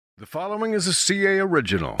The following is a CA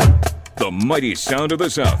original. The mighty sound of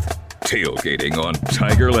the South. Tailgating on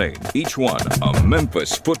Tiger Lane. Each one a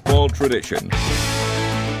Memphis football tradition.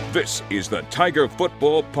 This is the Tiger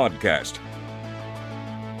Football Podcast.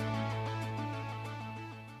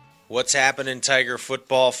 What's happening, Tiger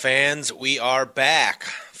football fans? We are back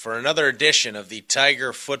for another edition of the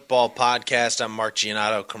Tiger Football Podcast. I'm Mark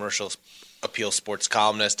Giannotto, commercial appeal sports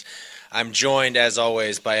columnist. I'm joined, as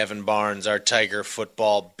always, by Evan Barnes, our Tiger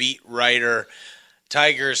football beat writer.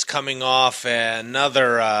 Tigers coming off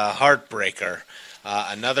another heartbreaker.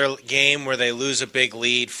 Another game where they lose a big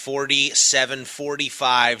lead,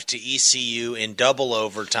 47-45 to ECU in double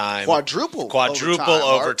overtime. Quadruple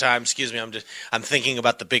overtime. Excuse me. I'm thinking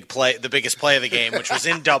about the biggest play of the game, which was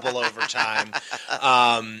in double overtime.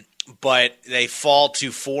 But they fall to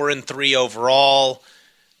 4-3 overall,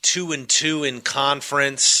 2-2 in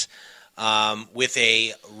conference, with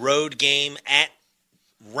a road game at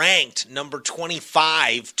ranked number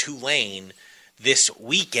 25 Tulane this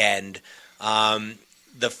weekend.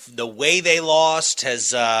 The way they lost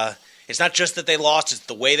has it's not just that they lost, it's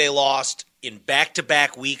the way they lost in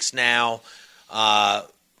back-to-back weeks now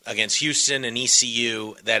against Houston and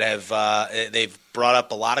ECU that have they've brought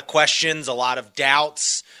up a lot of questions, a lot of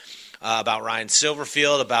doubts about Ryan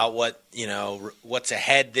Silverfield, about what's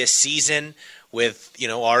ahead this season with,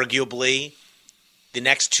 arguably the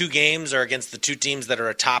next two games are against the two teams that are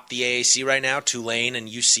atop the AAC right now, Tulane and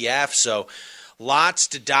UCF. So lots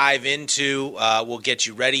to dive into. We'll get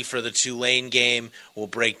you ready for the Tulane game. We'll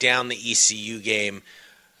break down the ECU game.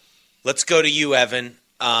 Let's go to you, Evan.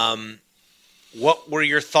 What were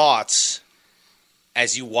your thoughts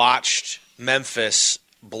as you watched Memphis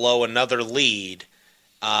blow another lead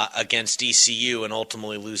against ECU and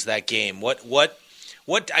ultimately lose that game? What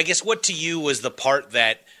to you was the part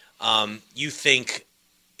that you think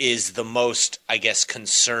is the most,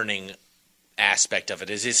 concerning aspect of it?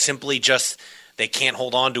 Is it simply just they can't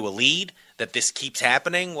hold on to a lead, that this keeps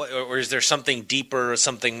happening, or is there something deeper or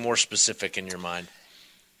something more specific in your mind?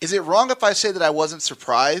 Is it wrong if I say that I wasn't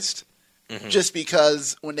surprised? Mm-hmm. Just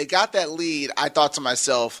because when they got that lead, I thought to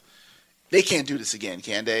myself, they can't do this again,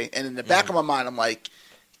 can they? And in the back of my mind, I'm like,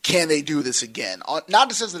 can they do this again? Not in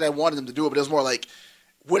the sense that I wanted them to do it, but it was more like,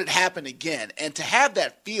 would it happen again? And to have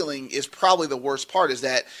that feeling is probably the worst part, is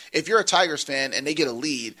that if you're a Tigers fan and they get a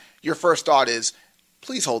lead, your first thought is,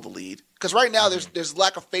 please hold the lead. Because right now there's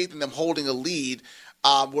lack of faith in them holding a lead,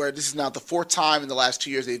 where this is now the fourth time in the last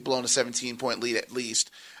 2 years they've blown a 17-point lead at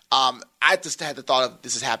least. I just had the thought of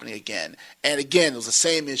this is happening again. And again, it was the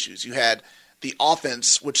same issues. You had the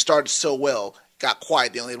offense, which started so well, got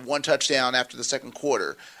quiet. They only had one touchdown after the second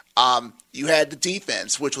quarter. You had the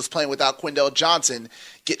defense, which was playing without Quindell Johnson,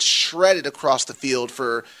 get shredded across the field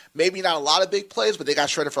for maybe not a lot of big plays, but they got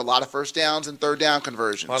shredded for a lot of first downs and third down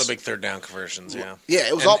conversions. A lot of big third down conversions, yeah. Yeah,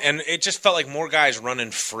 it was and it just felt like more guys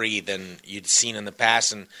running free than you'd seen in the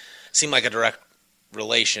past, and seemed like a direct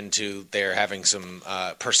relation to their having some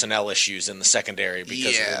personnel issues in the secondary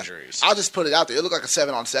because of injuries. I'll just put it out there. It looked like a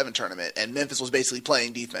 7-on-7 tournament, and Memphis was basically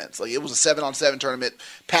playing defense. Like, it was a 7-on-7 tournament.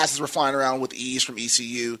 Passes were flying around with ease from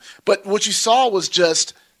ECU. But what you saw was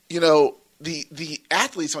just, the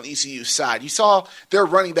athletes on ECU's side. You saw their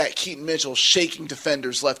running back, Keaton Mitchell, shaking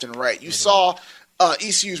defenders left and right. You saw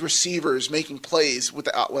ECU's receivers making plays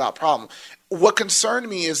without problem. What concerned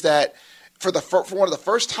me is that for one of the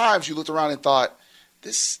first times you looked around and thought,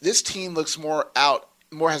 This team looks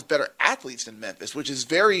has better athletes than Memphis, which is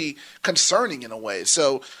very concerning in a way.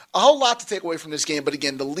 So a whole lot to take away from this game. But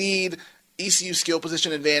again, the lead, ECU skill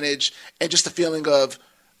position advantage, and just the feeling of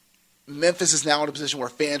Memphis is now in a position where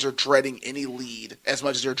fans are dreading any lead as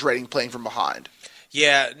much as they're dreading playing from behind.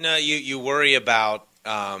 Yeah, no, you worry about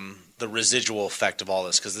the residual effect of all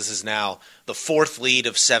this, because this is now the fourth lead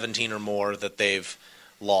of 17 or more that they've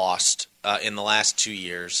lost in the last 2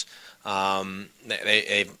 years.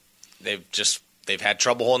 They've had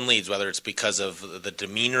trouble holding leads, whether it's because of the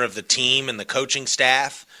demeanor of the team and the coaching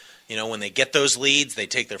staff. When they get those leads, they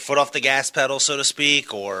take their foot off the gas pedal, so to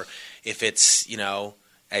speak, or if it's,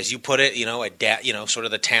 as you put it, sort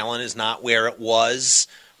of the talent is not where it was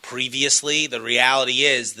previously. The reality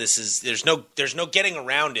is there's no getting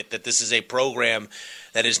around it, that this is a program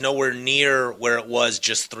that is nowhere near where it was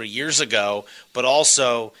just 3 years ago, but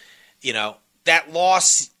also, that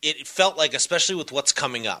loss, it felt like, especially with what's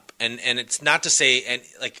coming up, and it's not to say, and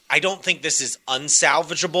I don't think this is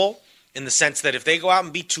unsalvageable in the sense that if they go out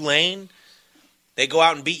and beat Tulane, they go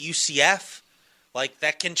out and beat UCF,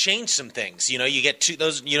 that can change some things. You get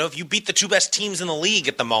those. If you beat the two best teams in the league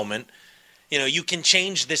at the moment, you can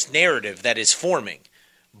change this narrative that is forming.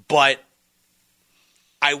 But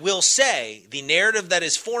I will say the narrative that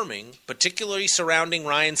is forming, particularly surrounding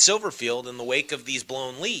Ryan Silverfield in the wake of these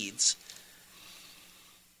blown leads,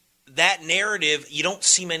 that narrative, you don't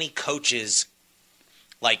see many coaches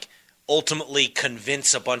like ultimately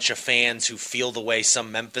convince a bunch of fans who feel the way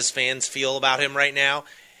some Memphis fans feel about him right now.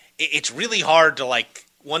 It's really hard to, like,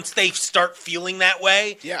 once they start feeling that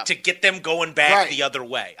way, to get them going back the other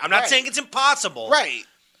way. I'm not saying it's impossible. Right.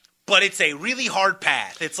 But it's a really hard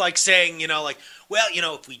path. It's like saying,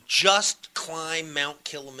 if we just climb Mount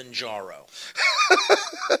Kilimanjaro.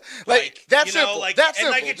 That's simple. That's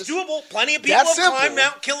simple. And it's doable. Plenty of people have climbed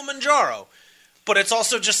Mount Kilimanjaro. But it's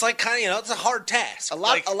also just like kind of, it's a hard task. A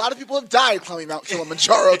lot of people have died climbing Mount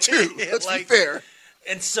Kilimanjaro too. Let's be fair.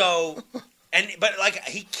 And so, but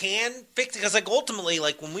he can fix it because ultimately,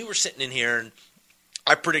 when we were sitting in here, and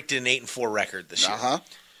I predicted an 8-4 record this year.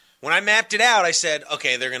 When I mapped it out, I said,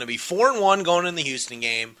 okay, they're going to be 4-1 going in the Houston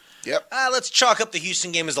game. Yep. Let's chalk up the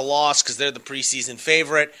Houston game as a loss because they're the preseason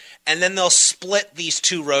favorite, and then they'll split these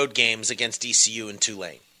 2 road games against ECU and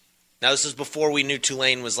Tulane. Now, this is before we knew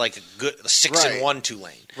Tulane was a good 6-1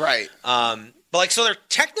 Tulane. Right. But so they're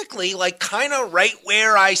technically kind of right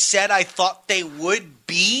where I said I thought they would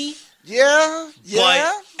be. Yeah.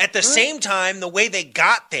 But at the same time, the way they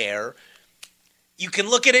got there, you can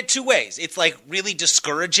look at it 2 ways. It's really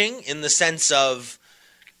discouraging in the sense of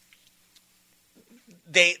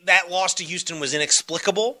that loss to Houston was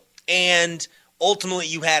inexplicable, and ultimately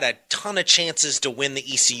you had a ton of chances to win the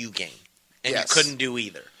ECU game, and you couldn't do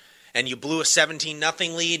either. And you blew a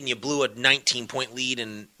 17-0 lead, and you blew a 19-point lead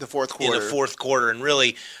in the fourth quarter. And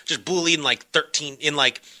really just blew a lead in 13 in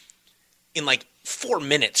 4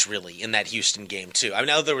 minutes, really, in that Houston game too. I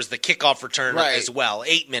know there was the kickoff return as well,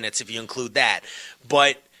 8 minutes if you include that.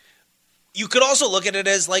 But you could also look at it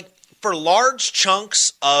as for large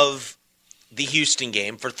chunks of the Houston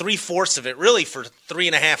game, for 3/4 of it, really for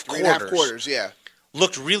 3.5 quarters. 3.5 quarters, yeah.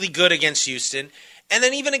 Looked really good against Houston. And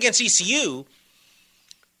then even against ECU,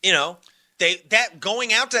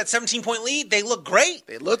 going out to that 17-point lead, they look great.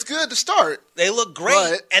 They looked good to start. They look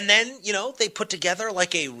great. And then, they put together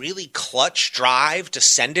a really clutch drive to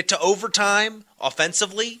send it to overtime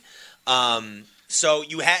offensively. So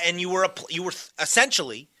you were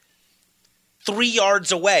essentially 3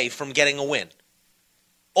 yards away from getting a win.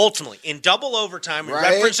 Ultimately, in double overtime, we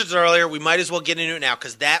referenced it earlier, we might as well get into it now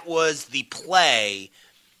because that was the play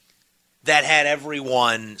that had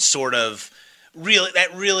everyone sort of really,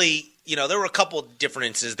 there were a couple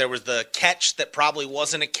differences. There was the catch that probably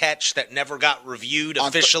wasn't a catch that never got reviewed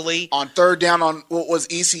officially. On third down on what was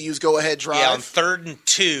ECU's go-ahead drive? Yeah, on 3rd and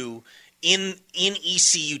 2 in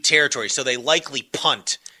ECU territory. So they likely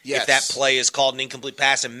punt if that play is called an incomplete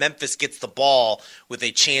pass, and Memphis gets the ball with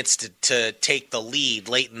a chance to take the lead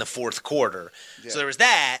late in the fourth quarter. Yeah. So there was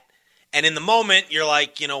that. And in the moment, you're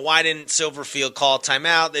like, why didn't Silverfield call a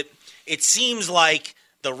timeout? It seems like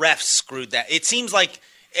the refs screwed that. It seems like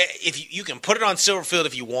if you can put it on Silverfield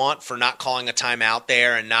if you want for not calling a timeout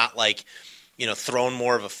there and not throwing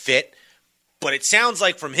more of a fit. But it sounds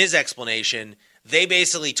like from his explanation, they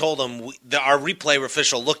basically told him our replay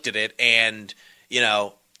official looked at it and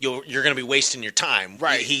you're going to be wasting your time.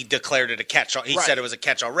 Right. He declared it a catch. He said it was a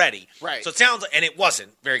catch already. Right. So it sounds like, and it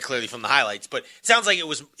wasn't very clearly from the highlights, but it sounds like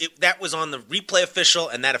that was on the replay official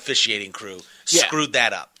and that officiating crew screwed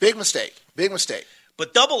that up. Big mistake.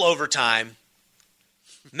 But double overtime,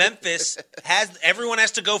 Memphis everyone has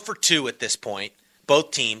to go for 2 at this point. Both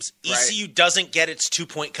teams. ECU doesn't get its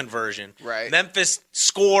 2-point conversion. Right. Memphis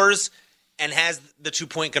scores and has the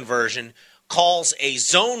 2-point conversion. Calls a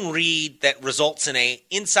zone read that results in a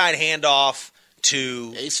inside handoff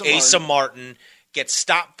to Asa Martin. Gets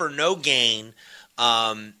stopped for no gain.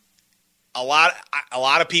 A lot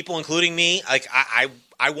of people, including me,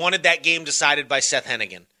 I wanted that game decided by Seth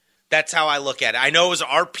Hennigan. That's how I look at it. I know it was an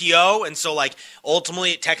RPO, and so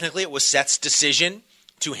ultimately, technically, it was Seth's decision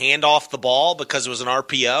to hand off the ball because it was an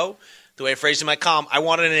RPO. The way I phrased it in my column, I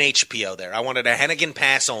wanted an HPO there. I wanted a Hennigan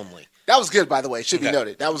pass only. That was good, by the way. Should be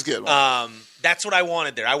noted. That was good. That's what I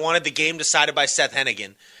wanted there. I wanted the game decided by Seth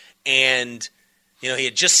Hennigan. And, he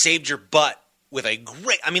had just saved your butt with a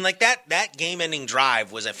great – that game-ending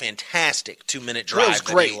drive was a fantastic 2-minute drive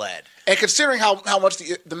that he led. And considering how much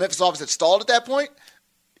the Memphis offense had stalled at that point,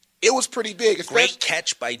 it was pretty big. Great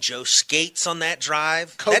catch by Joe Skates on that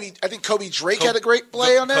drive. I think Kobe Drake had a great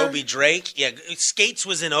play on there. Kobe Drake. Yeah, Skates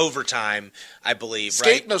was in overtime, I believe,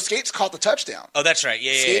 right? No, Skates caught the touchdown. Oh, that's right.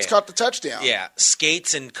 Yeah, Skates caught the touchdown. Yeah,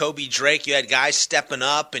 Skates and Kobe Drake, you had guys stepping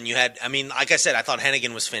up, and you had, like I said, I thought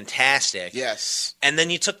Hennigan was fantastic. Yes. And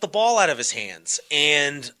then you took the ball out of his hands,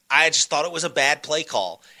 and I just thought it was a bad play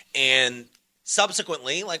call. And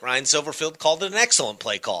subsequently, like Ryan Silverfield called it an excellent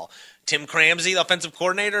play call. Tim Cramsey, the offensive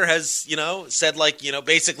coordinator, has, said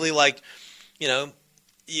basically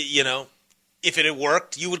if it had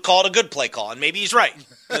worked, you would call it a good play call. And maybe he's right.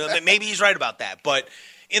 Maybe he's right about that. But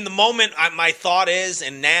in the moment, my thought is,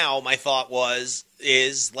 and now my thought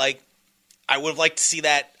is I would have liked to see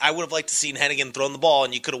that. I would have liked to see Hennigan throwing the ball,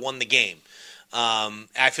 and you could have won the game.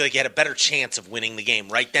 I feel like you had a better chance of winning the game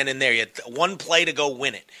right then and there. You had one play to go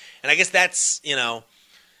win it. And I guess that's,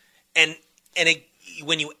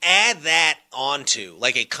 when you add that onto,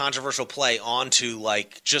 like a controversial play onto,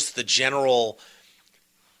 like, just the general,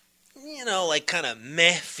 kind of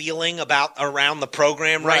meh feeling around the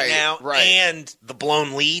program right now, and the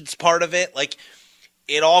blown leads part of it, like,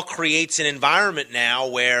 it all creates an environment now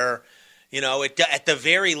where, at the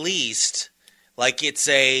very least, like, it's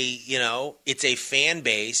a fan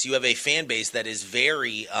base. You have a fan base that is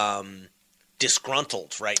very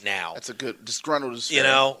disgruntled right now. That's a good disgruntled. Is fair.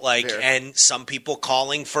 Fair. And some people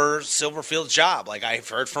calling for Silverfield's job. Like, I've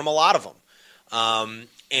heard from a lot of them. I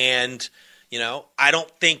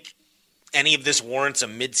don't think any of this warrants a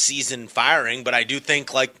mid-season firing, but I do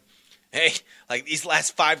think, these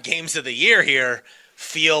last 5 games of the year here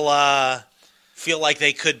feel like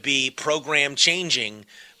they could be program changing,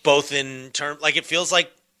 both in term. Like, it feels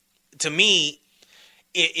like, to me,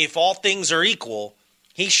 if all things are equal,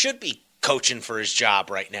 he should be coaching for his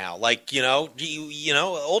job right now. Like,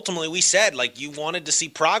 ultimately we said, like, you wanted to see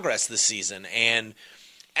progress this season, and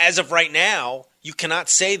as of right now, you cannot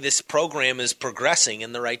say this program is progressing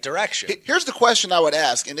in the right direction. Here's the question I would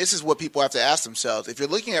ask, and this is what people have to ask themselves. If you're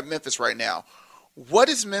looking at Memphis right now, what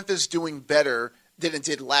is Memphis doing better than it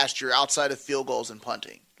did last year outside of field goals and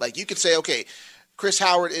punting? Like, you could say, okay, Chris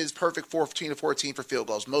Howard is perfect 14 of 14 for field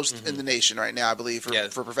goals, most in the nation right now, I believe,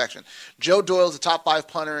 for perfection. Joe Doyle is a top 5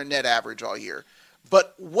 punter in net average all year.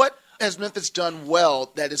 But what has Memphis done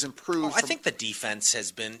well that has improved? I think the defense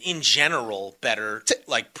has been, in general, better,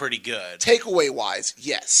 pretty good. Takeaway-wise,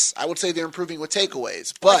 yes. I would say they're improving with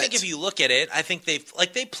takeaways. But I think if you look at it, I think they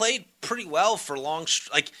played pretty well for long.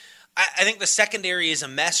 I think the secondary is a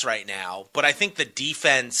mess right now, but I think the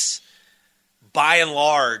defense, by and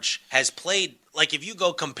large, has played. Like, if you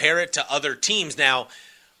go compare it to other teams now,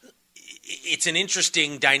 it's an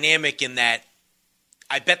interesting dynamic in that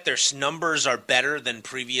I bet their numbers are better than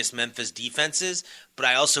previous Memphis defenses, but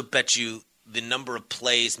I also bet you the number of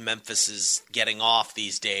plays Memphis is getting off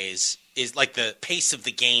these days is, like, the pace of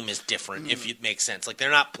the game is different, if it makes sense. Like, they're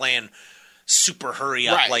not playing super hurry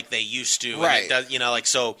up like they used to. Right. And it does,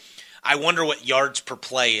 so I wonder what yards per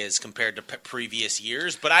play is compared to previous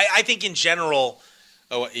years. But I think in general –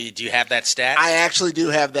 oh, do you have that stat? I actually do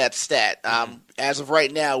have that stat. As of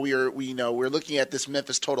right now, we're looking at this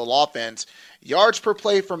Memphis total offense. Yards per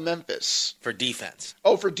play for Memphis for defense.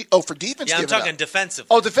 For defense. Yeah, I'm talking defensively.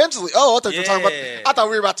 Oh, defensively. Oh, I thought you were talking about. I thought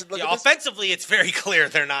we were about to look at this. Offensively, it's very clear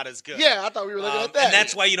they're not as good. Yeah, I thought we were looking at that. And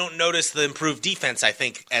that's why you don't notice the improved defense, I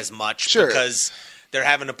think, as much. Sure. Because they're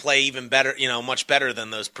having to play even better, much better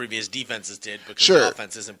than those previous defenses did because the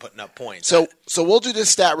offense isn't putting up points. So we'll do this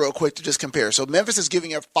stat real quick to just compare. So Memphis is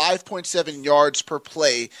giving up 5.7 yards per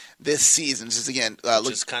play this season. This is, again,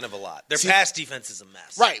 which is kind of a lot. Their pass defense is a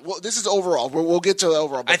mess. Right. Well, this is overall. We'll get to the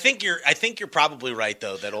overall. I think you're probably right,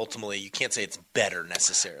 though, that ultimately you can't say it's better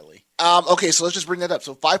necessarily. Okay, so let's just bring that up.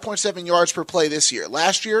 So 5.7 yards per play this year.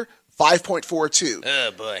 Last year, 5.42.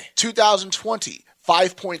 Oh, boy. 2020.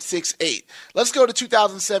 5.68. Let's go to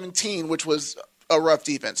 2017, which was a rough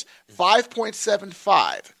defense.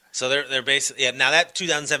 5.75. So they're basically now that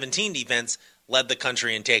 2017 defense led the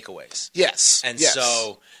country in takeaways. Yes, and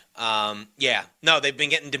so they've been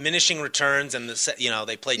getting diminishing returns, and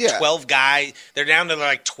they played 12 guys. They're down to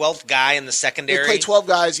like 12th guy in the secondary. They play 12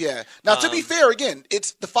 guys. Yeah. Now to be fair, again,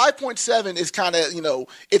 it's the 5.7 is kind of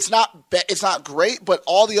it's not great, but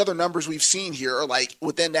all the other numbers we've seen here are like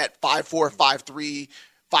within that 5.4, 5.3,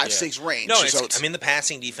 5.6 range. No, the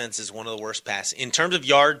passing defense is one of the worst in terms of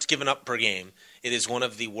yards given up per game. It is one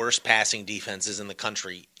of the worst passing defenses in the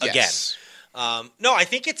country. Yes. Again, I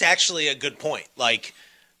think it's actually a good point. Like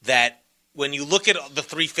that, when you look at the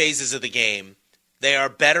 3 phases of the game, they are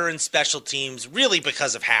better in special teams, really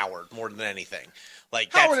because of Howard more than anything.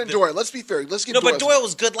 Like Howard and Doyle. Let's be fair. Let's get but Doyle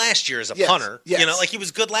was good last year as a punter. Yes. He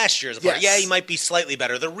was good last year as a punter. Yeah, he might be slightly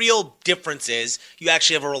better. The real difference is you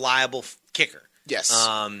actually have a reliable kicker. Yes.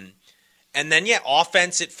 And then,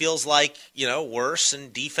 offense, it feels like, worse,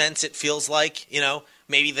 and defense, it feels like,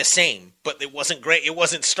 maybe the same. But it wasn't great. It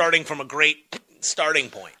wasn't starting from a great starting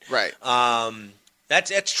point. Right.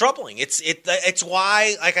 That's troubling. It's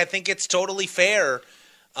why, I think it's totally fair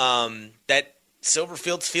that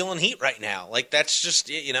Silverfield's feeling heat right now. Like, that's just,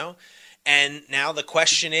 And now the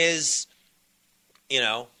question is,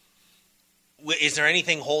 is there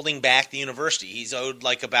anything holding back the university? He's owed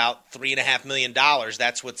like about $3.5 million.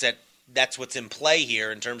 That's what's in play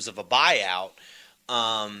here in terms of a buyout.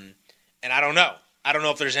 And I don't know. I don't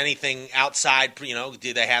know if there's anything outside.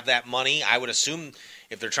 Do they have that money? I would assume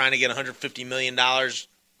if they're trying to get $150 million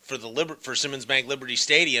for Simmons Bank Liberty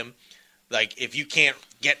Stadium, like if you can't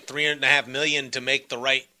get $3.5 million to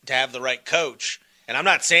have the right coach, and I'm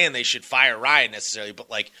not saying they should fire Ryan necessarily,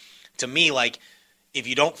 but like to me, like if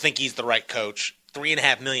you don't think he's the right coach,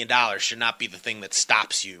 $3.5 million should not be the thing that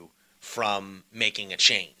stops you from making a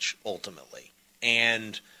change ultimately.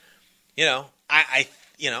 And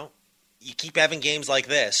you keep having games like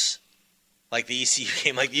this, like the ECU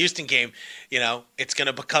game, like the Houston game, it's going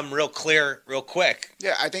to become real clear real quick.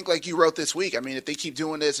 Yeah, I think like you wrote this week, I mean, if they keep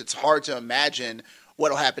doing this, it's hard to imagine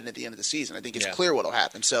what will happen at the end of the season. I think it's clear what will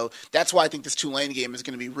happen. So that's why I think this Tulane game is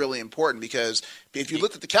going to be really important, because if you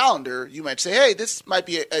looked at the calendar, you might say, hey, this might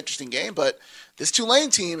be an interesting game, but this Tulane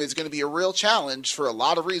team is going to be a real challenge for a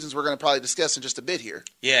lot of reasons we're going to probably discuss in just a bit here.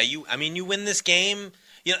 Yeah, you win this game.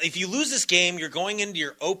 If you lose this game, you're going into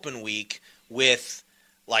your open week with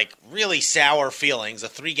like really sour feelings, a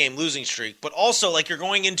 3-game losing streak, but also like you're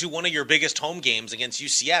going into one of your biggest home games against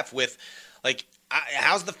UCF with like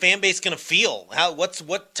how's the fan base going to feel?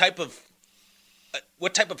 What type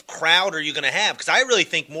of crowd are you going to have? Because I really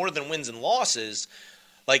think more than wins and losses,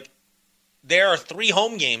 like there are 3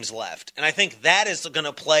 home games left, and I think that is going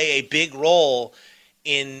to play a big role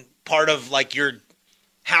in part of like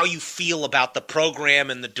how you feel about the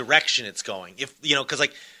program and the direction it's going. Because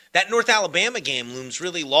like that North Alabama game looms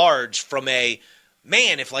really large from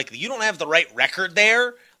if like you don't have the right record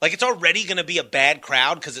there, like it's already going to be a bad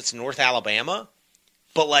crowd because it's North Alabama.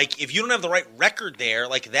 But like if you don't have the right record there,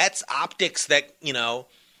 like that's optics that,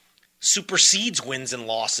 supersedes wins and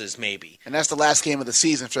losses maybe. And that's the last game of the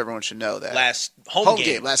season, so everyone should know that. Last home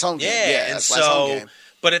game. Last home game. Yeah, and so, last home game.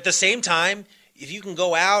 But at the same time, if you can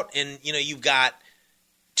go out and, you've got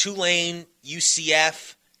Tulane,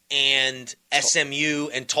 UCF, and SMU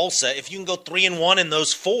and Tulsa, if you can go 3-1 in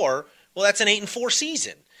those 4, well, that's an 8-4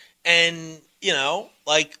 season. And,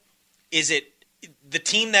 is it the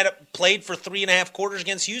team that played for 3.5 quarters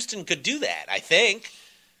against Houston could do that, I think.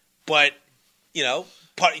 But,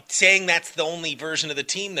 saying that's the only version of the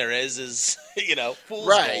team there is fool's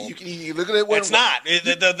right. gold. You look at it. It's not.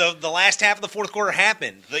 The last half of the fourth quarter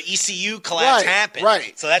happened. The ECU collapse happened.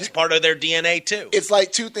 Right. So that's part of their DNA too. It's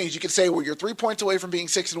like 2 things. You can say, well, you're 3 points away from being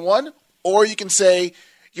 6-1, or you can say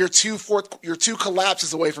you're 2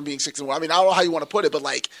 collapses away from being 6-1. I mean, I don't know how you want to put it, but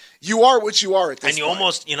like you are what you are at this point. And you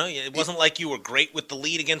almost, it wasn't like you were great with the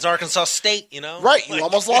lead against Arkansas State, Right. You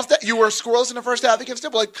almost lost that. You were scoreless in the first half against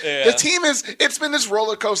them. Like the team it's been this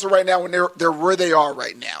roller coaster right now when they're where they are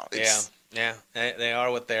right now. Yeah, they are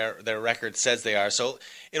what their record says they are. So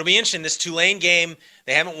it'll be interesting. This Tulane game,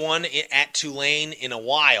 they haven't won at Tulane in a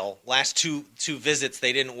while. Last two visits,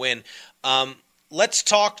 they didn't win. Let's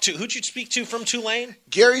talk to – who'd you speak to from Tulane?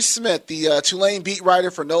 Gary Smith, the Tulane beat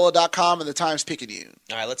writer for NOLA.com and the Times-Picayune.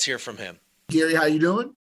 All right, let's hear from him. Gary, how you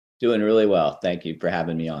doing? Doing really well. Thank you for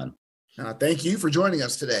having me on. Thank you for joining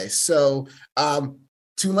us today. So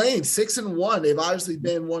Tulane, 6-1. They've obviously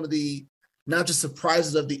been one of the not just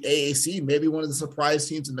surprises of the AAC, maybe one of the surprise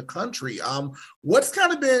teams in the country. What's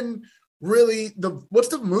kind of been really what's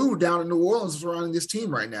the mood down in New Orleans surrounding this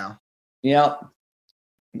team right now?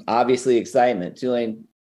 Obviously excitement. Tulane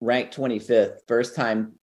ranked 25th, first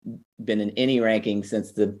time been in any ranking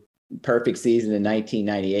since the perfect season in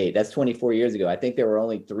 1998. That's 24 years ago. I think there were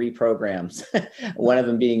only 3 programs, one of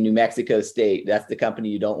them being New Mexico State. That's the company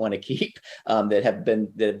you don't want to keep, that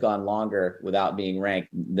have gone longer without being ranked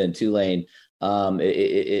than Tulane.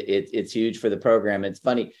 It's huge for the program. It's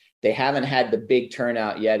funny. They haven't had the big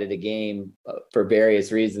turnout yet at a game for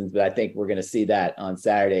various reasons, but I think we're going to see that on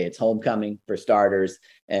Saturday. It's homecoming for starters,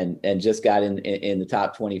 and just got in the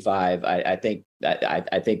top 25. I think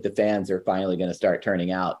the fans are finally going to start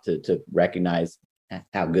turning out to recognize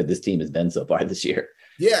how good this team has been so far this year.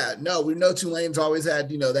 Yeah, no, we know Tulane's always had,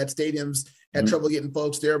 that stadium's had trouble getting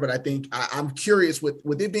folks there, but I think I'm curious with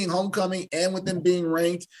it being homecoming and with them being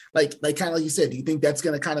ranked, like kind of like you said, do you think that's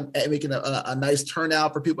going to kind of make it a nice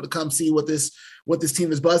turnout for people to come see what this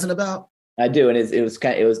team is buzzing about? I do, and it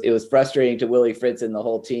was frustrating to Willie Fritz and the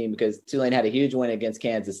whole team because Tulane had a huge win against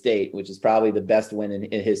Kansas State, which is probably the best win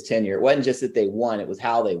in his tenure. It wasn't just that they won; it was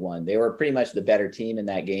how they won. They were pretty much the better team in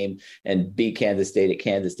that game and beat Kansas State at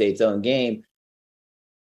Kansas State's own game.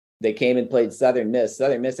 they came and played Southern Miss.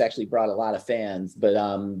 Southern Miss actually brought a lot of fans, but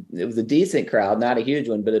it was a decent crowd, not a huge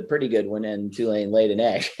one, but a pretty good one. And Tulane laid an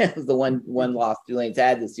egg. It was the one loss Tulane's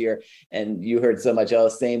had this year. And you heard so much, oh,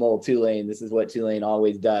 same old Tulane. This is what Tulane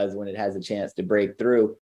always does when it has a chance to break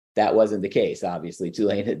through. That wasn't the case. Obviously,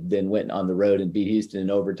 Tulane had then went on the road and beat Houston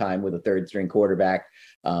in overtime with a third string quarterback.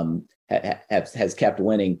 Has kept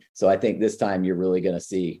winning. So I think this time you're really going to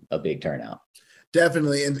see a big turnout.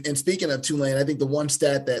 Definitely. And speaking of Tulane, I think the one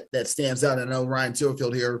stat that stands out, I know Ryan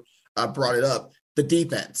Tilfield here brought it up, the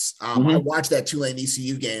defense. I watched that Tulane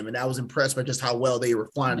ECU game, and I was impressed by just how well they were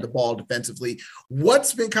flying the ball defensively.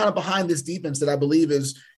 What's been kind of behind this defense that I believe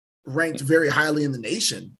is ranked very highly in the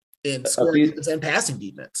nation in scoring defense and passing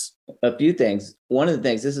defense? A few things. One of the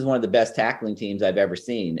things, this is one of the best tackling teams I've ever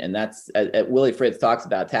seen. And that's, Willie Fritz talks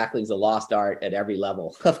about, tackling is a lost art at every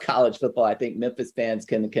level of college football. I think Memphis fans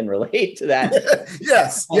can relate to that.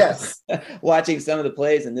 Yes. Watching some of the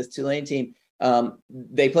plays in this Tulane team.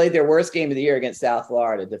 They played their worst game of the year against South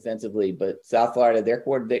Florida defensively, but South Florida,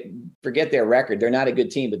 forget their record. They're not a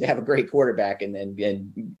good team, but they have a great quarterback. And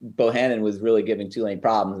Bohannon was really giving Tulane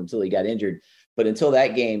problems until he got injured. But until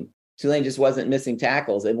that game, Tulane just wasn't missing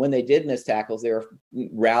tackles. And when they did miss tackles, they were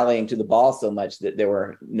rallying to the ball so much that there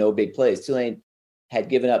were no big plays. Tulane had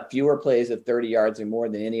given up fewer plays of 30 yards or more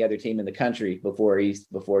than any other team in the country before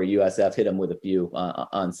USF hit them with a few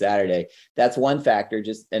on Saturday. That's one factor,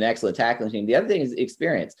 just an excellent tackling team. The other thing is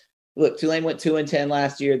experience. Look, Tulane went 2-10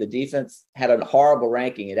 last year. The defense had a horrible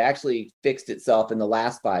ranking. It actually fixed itself in the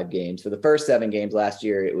last 5 games. For the first 7 games last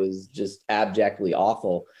year, it was just abjectly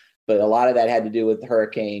awful. But a lot of that had to do with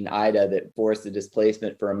Hurricane Ida that forced the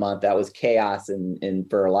displacement for a month. That was chaos and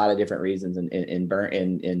for a lot of different reasons in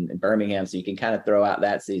Birmingham. So you can kind of throw out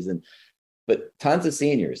that season. But tons of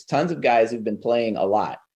seniors, tons of guys who've been playing a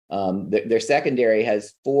lot. Their secondary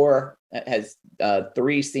has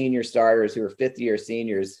 3 senior starters who are 5th-year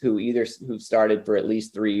seniors who started for at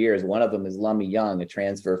least 3 years. One of them is Lummy Young, a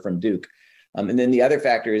transfer from Duke. And then the other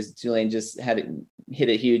factor is Tulane just hit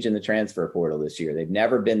it huge in the transfer portal this year. They've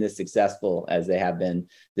never been this successful as they have been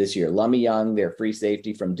this year. Lummy Young, their free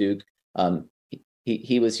safety from Duke,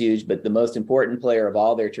 he was huge, but the most important player of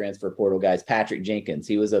all their transfer portal guys, Patrick Jenkins,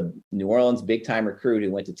 he was a New Orleans big-time recruit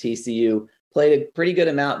who went to TCU, played a pretty good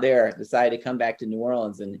amount there, decided to come back to New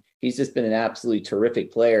Orleans, and he's just been an absolutely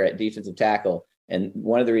terrific player at defensive tackle. And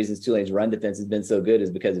one of the reasons Tulane's run defense has been so good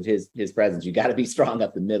is because of his presence. You got to be strong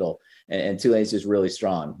up the middle, and Tulane's just really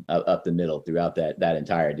strong up the middle throughout that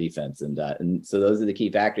entire defense. And so those are the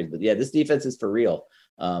key factors. But yeah, this defense is for real.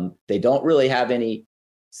 They don't really have any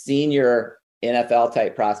senior NFL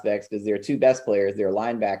type prospects because their 2 best players, their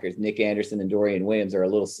linebackers, Nick Anderson and Dorian Williams, are a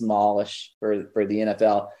little smallish for the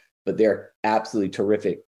NFL, but they're absolutely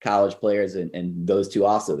terrific college players, and those 2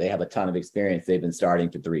 also, they have a ton of experience. They've been starting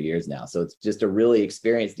for 3 years now. So it's just a really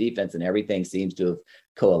experienced defense, and everything seems to have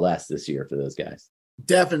coalesced this year for those guys.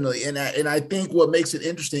 Definitely. And I think what makes it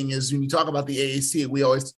interesting is when you talk about the AAC, we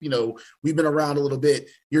always, we've been around a little bit.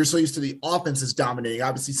 You're so used to the offenses dominating.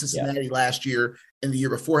 Obviously, Cincinnati last year and the year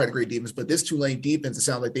before had a great defense, but this Tulane defense, it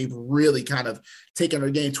sounds like they've really kind of taken their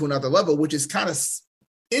game to another level, which is kind of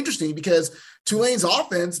interesting because Tulane's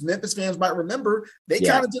offense, Memphis fans might remember, they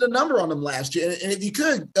kind of did a number on them last year. And if you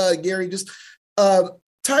could, Gary, just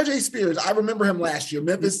Tyjae Spears, I remember him last year.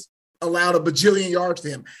 Memphis allowed a bajillion yards to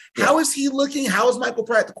him. How is he looking? How is Michael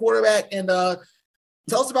Pratt, the quarterback? And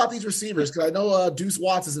tell us about these receivers, because I know Deuce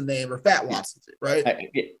Watts is the name, or Fat Watts, right?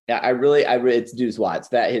 It's Deuce Watts.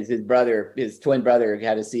 His twin brother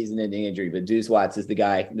had a season-ending injury, but Deuce Watts is the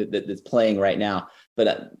guy that's playing right now.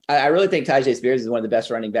 But I really think Tyjae Spears is one of the best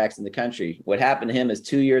running backs in the country. What happened to him is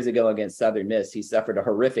 2 years ago against Southern Miss, he suffered a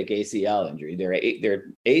horrific ACL injury. They're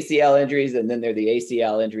ACL injuries, and then they're the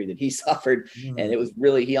ACL injury that he suffered. And it was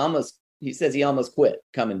really, he says he almost quit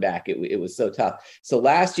coming back. It was so tough. So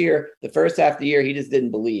last year, the first half of the year, he just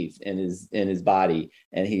didn't believe in his body,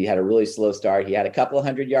 and he had a really slow start. He had a couple of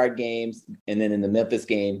 100-yard games, and then in the Memphis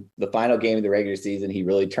game, the final game of the regular season, he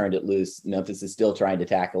really turned it loose. Memphis is still trying to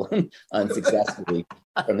tackle him unsuccessfully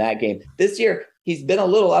from that game. This year, he's been a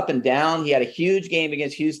little up and down. He had a huge game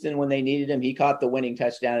against Houston when they needed him. He caught the winning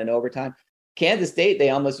touchdown in overtime. Kansas State, they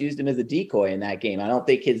almost used him as a decoy in that game. I don't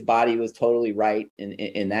think his body was totally right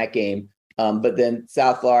in that game. But then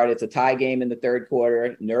South Florida, it's a tie game in the third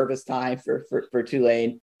quarter, nervous time for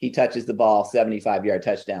Tulane. He touches the ball, 75-yard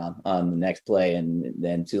touchdown on the next play, and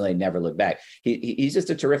then Tulane never looked back. He's just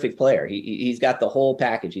a terrific player. He's got the whole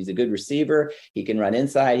package. He's a good receiver. He can run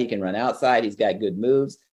inside. He can run outside. He's got good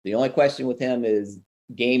moves. The only question with him is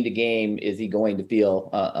game to game is he going to feel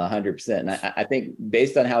 100%? And I think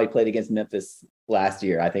based on how he played against Memphis last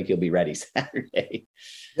year, I think he'll be ready Saturday.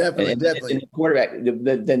 Definitely. And quarterback,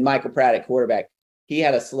 then Michael Pratt at quarterback, he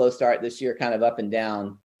had a slow start this year, kind of up and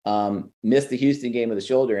down. Missed the Houston game with a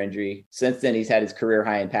shoulder injury. Since then, he's had his career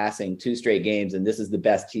high in passing 2 straight games, and this is the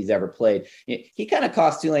best he's ever played. He kind of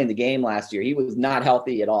cost Tulane the game last year. He was not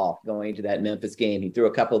healthy at all going into that Memphis game. He threw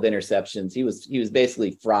a couple of interceptions. He was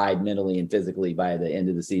basically fried mentally and physically by the end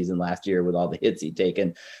of the season last year with all the hits he'd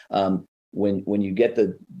taken. When you get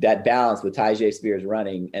that balance with Tyjae Spears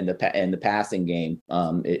running and the passing game,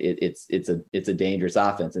 it's a dangerous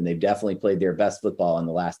offense, and they've definitely played their best football in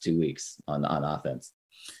the last 2 weeks on offense.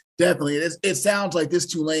 Definitely. It sounds like this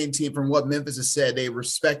Tulane team, from what Memphis has said, they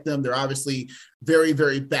respect them. They're obviously very,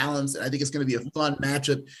 very balanced. And I think it's going to be a fun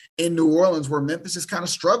matchup in New Orleans, where Memphis has kind of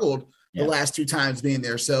struggled the last 2 times being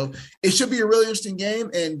there. So it should be a really interesting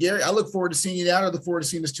game. And Gary, I look forward to seeing you out. I look forward to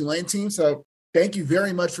seeing this Tulane team. So thank you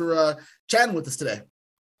very much for chatting with us today.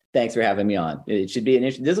 Thanks for having me on. It should be an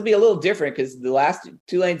interesting. This will be a little different because the last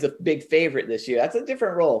Tulane's a big favorite this year. That's a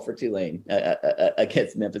different role for Tulane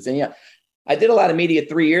against Memphis. And I did a lot of media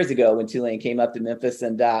 3 years ago when Tulane came up to Memphis,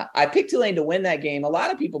 and I picked Tulane to win that game. A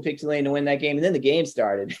lot of people picked Tulane to win that game, and then the game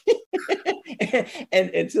started,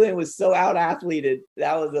 and Tulane was so out-athleted.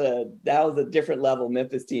 That was a different level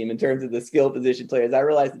Memphis team in terms of the skill position players. I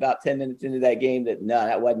realized about 10 minutes into that game that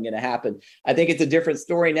that wasn't going to happen. I think it's a different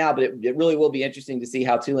story now, but it really will be interesting to see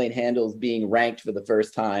how Tulane handles being ranked for the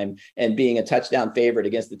first time and being a touchdown favorite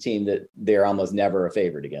against the team that they're almost never a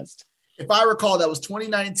favorite against. If I recall, that was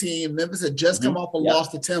 2019. Memphis had just come off a loss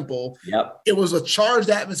to Temple. Yep. It was a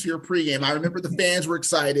charged atmosphere pregame. I remember the fans were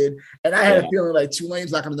excited, and I had a feeling like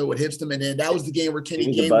Tulane's not going to know what hits them. And then that was the game where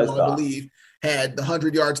Kenny Gainwell, I believe, had the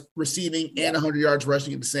 100 yards receiving and 100 yards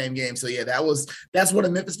rushing in the same game. So, that's what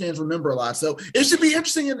the Memphis fans remember a lot. So it should be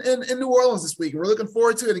interesting in New Orleans this week. We're looking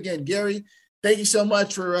forward to it. Again, Gary, thank you so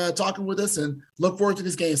much for talking with us, and look forward to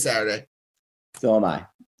this game Saturday. So am I.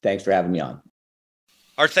 Thanks for having me on.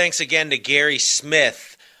 Our thanks again to Gary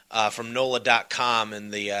Smith from NOLA.com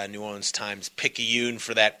and the New Orleans Times Picayune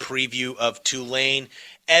for that preview of Tulane.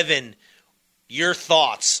 Evan, your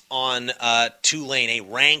thoughts on Tulane, a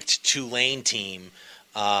ranked Tulane team,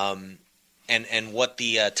 and what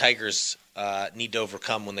the Tigers need to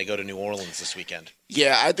overcome when they go to New Orleans this weekend?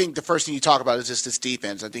 Yeah, I think the first thing you talk about is just this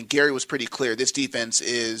defense. I think Gary was pretty clear. This defense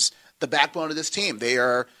is the backbone of this team. They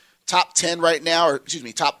are top 10 right now,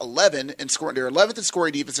 top 11 in scoring. They're 11th in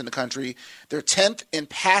scoring defense in the country. They're 10th in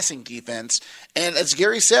passing defense. And as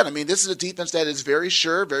Gary said, this is a defense that is very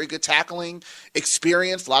sure, very good tackling,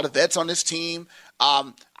 experienced, a lot of vets on this team.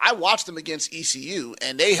 I watched them against ECU,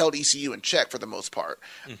 and they held ECU in check for the most part.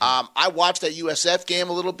 Mm-hmm. I watched that USF game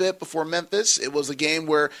a little bit before Memphis. It was a game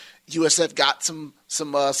where USF got some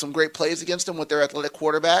great plays against them with their athletic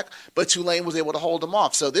quarterback, but Tulane was able to hold them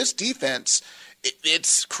off. So this defense,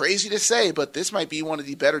 it's crazy to say, but this might be one of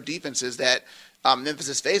the better defenses that Memphis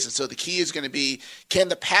is facing. So the key is going to be, can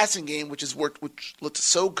the passing game, which looked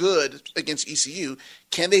so good against ECU,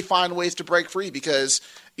 can they find ways to break free? Because,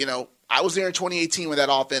 I was there in 2018 when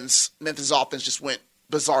Memphis offense just went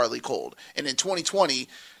bizarrely cold. And in 2020,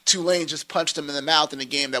 Tulane just punched them in the mouth in a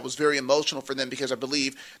game that was very emotional for them because I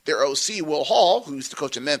believe their OC, Will Hall, who used to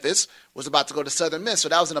coach in Memphis, was about to go to Southern Miss. So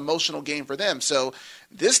that was an emotional game for them. So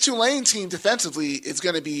this Tulane team defensively is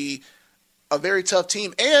going to be a very tough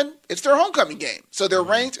team, and it's their homecoming game. So they're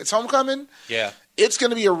ranked. It's homecoming. Yeah. It's going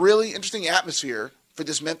to be a really interesting atmosphere for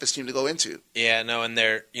this Memphis team to go into. Yeah, no, and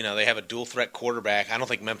they have a dual threat quarterback. I don't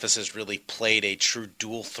think Memphis has really played a true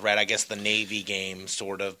dual threat. I guess the Navy game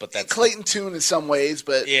sort of, but that's Clayton Tune in some ways,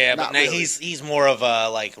 but yeah, not but now really. he's more of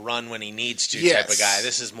a run when he needs to type of guy.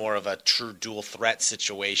 This is more of a true dual threat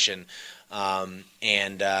situation, and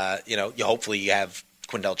hopefully you have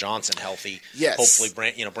Quindell Johnson healthy. Yes. Hopefully,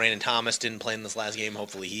 Brandon Thomas didn't play in this last game.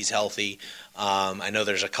 Hopefully he's healthy. I know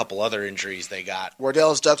there's a couple other injuries they got.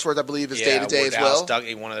 Wardell Ducksworth, I believe, is day-to-day as well.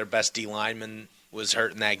 One of their best D linemen was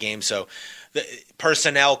hurt in that game. So the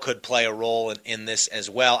personnel could play a role in this as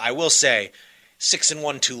well. I will say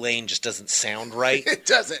 6-1 Tulane just doesn't sound right. It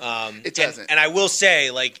doesn't. It doesn't. And I will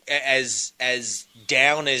say, as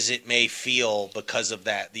down as it may feel because of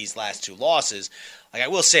these last 2 losses, I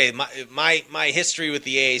will say my history with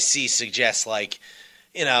the AAC suggests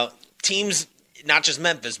teams, not just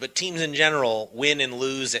Memphis, but teams in general win and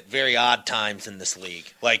lose at very odd times in this league.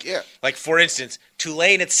 For instance,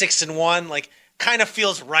 Tulane at 6-1, kind of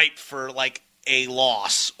feels ripe for a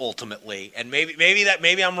loss ultimately. And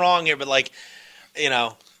maybe I'm wrong here, but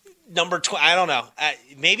I don't know.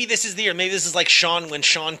 Maybe this is the year. Maybe this is like when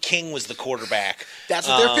Sean King was the quarterback. That's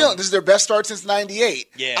what they're feeling. This is their best start since '98.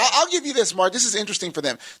 Yeah. I'll give you this, Mark. This is interesting for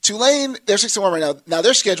them. Tulane, they're 6-1 right now. Now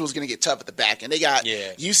their schedule is going to get tough at the back end. They got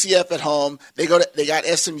UCF at home. They got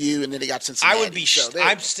SMU, and then they got Cincinnati. I would be.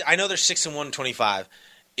 I know they're 6-1, 25.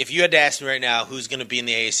 If you had to ask me right now who's going to be in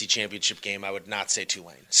the AAC championship game, I would not say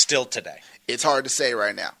Tulane. Still today, it's hard to say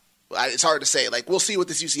right now. It's hard to say. Like, we'll see what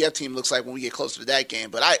this UCF team looks like when we get closer to that game.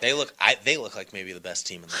 But they look like maybe the best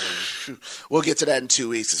team in the league. We'll get to that in 2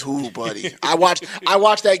 weeks. Ooh, buddy, I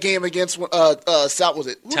watched that game against South. Was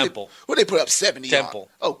it Temple? Who they put up 70? Temple.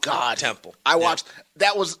 On? Oh God, Temple. I watched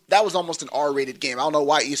that was almost an R-rated game. I don't know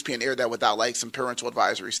why ESPN aired that without like some parental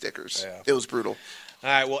advisory stickers. Yeah. It was brutal. All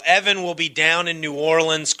right. Well, Evan will be down in New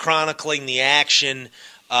Orleans chronicling the action.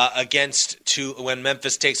 When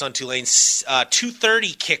Memphis takes on Tulane,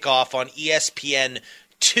 2:30 kickoff on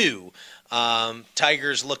ESPN2.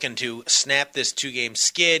 Tigers looking to snap this 2-game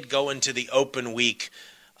skid, go into the open week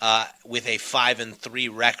with a 5-3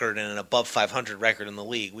 record and an above 500 record in the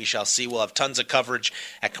league. We shall see. We'll have tons of coverage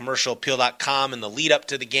at commercialappeal.com in the lead up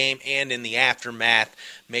to the game and in the aftermath.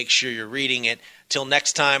 Make sure you're reading it. Till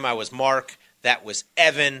next time, I was Mark. That was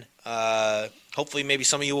Evan. Hopefully, maybe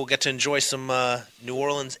some of you will get to enjoy some New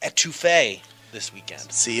Orleans etouffee this weekend.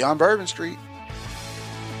 See you on Bourbon Street.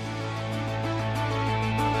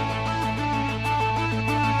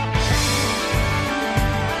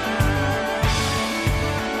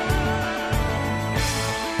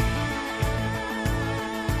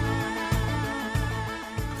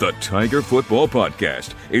 The Tiger Football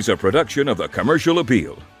Podcast is a production of the Commercial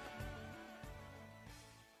Appeal.